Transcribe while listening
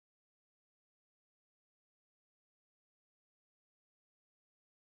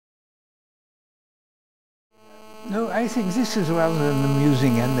No, I think this is rather an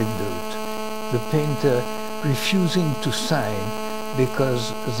amusing anecdote. The painter refusing to sign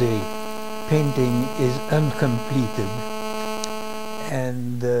because the painting is uncompleted,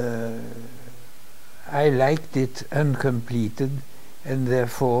 and I liked it uncompleted and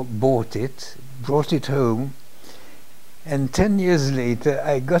therefore bought it, brought it home, and 10 years later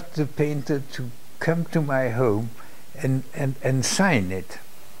I got the painter to come to my home and sign it.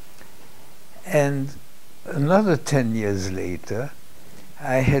 And another 10 years later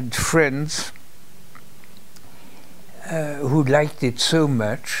I had friends who liked it so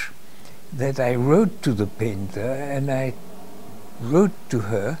much that I wrote to the painter, and I wrote to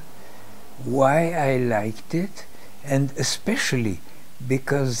her why I liked it, and especially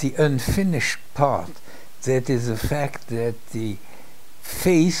because the unfinished part, that is the fact that the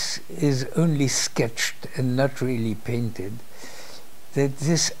face is only sketched and not really painted, that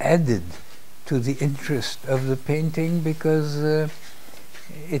this added to the interest of the painting, because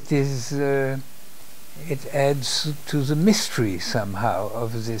it adds to the mystery somehow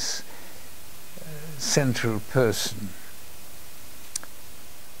of this central person.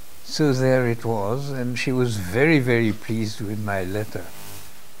 So there it was, and she was very, very pleased with my letter.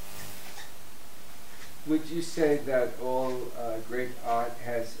 Would you say that all great art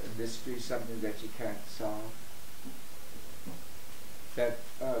has a mystery, something that you can't solve? That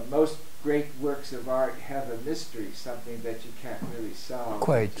most great works of art have a mystery, something that you can't really solve.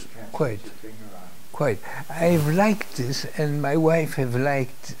 Quite. Put your finger on. Quite. I've liked this, and my wife has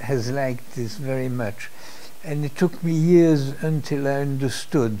liked this very much. And it took me years until I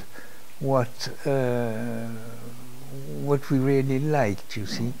understood what we really liked, you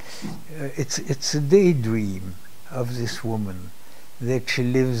see. It's a daydream of this woman, that she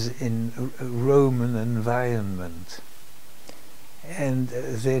lives in a Roman environment, and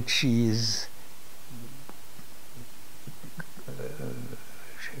that she is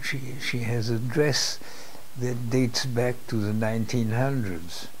she has a dress that dates back to the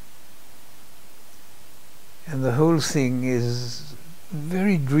 1900s. And the whole thing is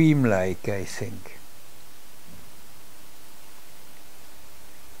very dreamlike, I think.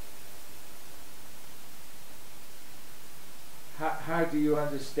 How do you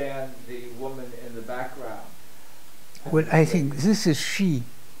understand the woman in the background? Well, I think this is she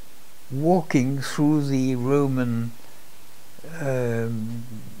walking through the Roman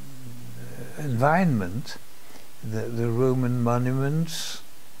environment, the Roman monuments,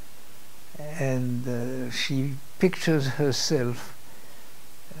 and she pictures herself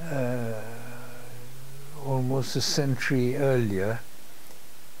almost a century earlier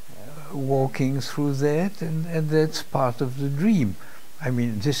walking through that, and that's part of the dream. I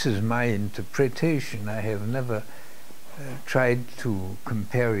mean, this is my interpretation. I have never tried to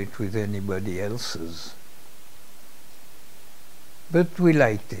compare it with anybody else's. But we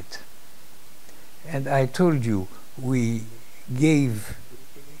liked it. And I told you, we gave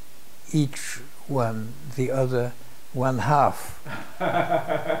each one the other one half.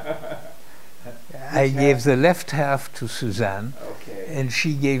 I gave the left half to Suzanne, okay, and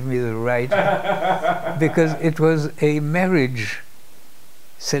she gave me the right half, because it was a marriage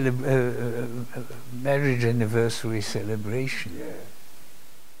anniversary celebration. Yeah.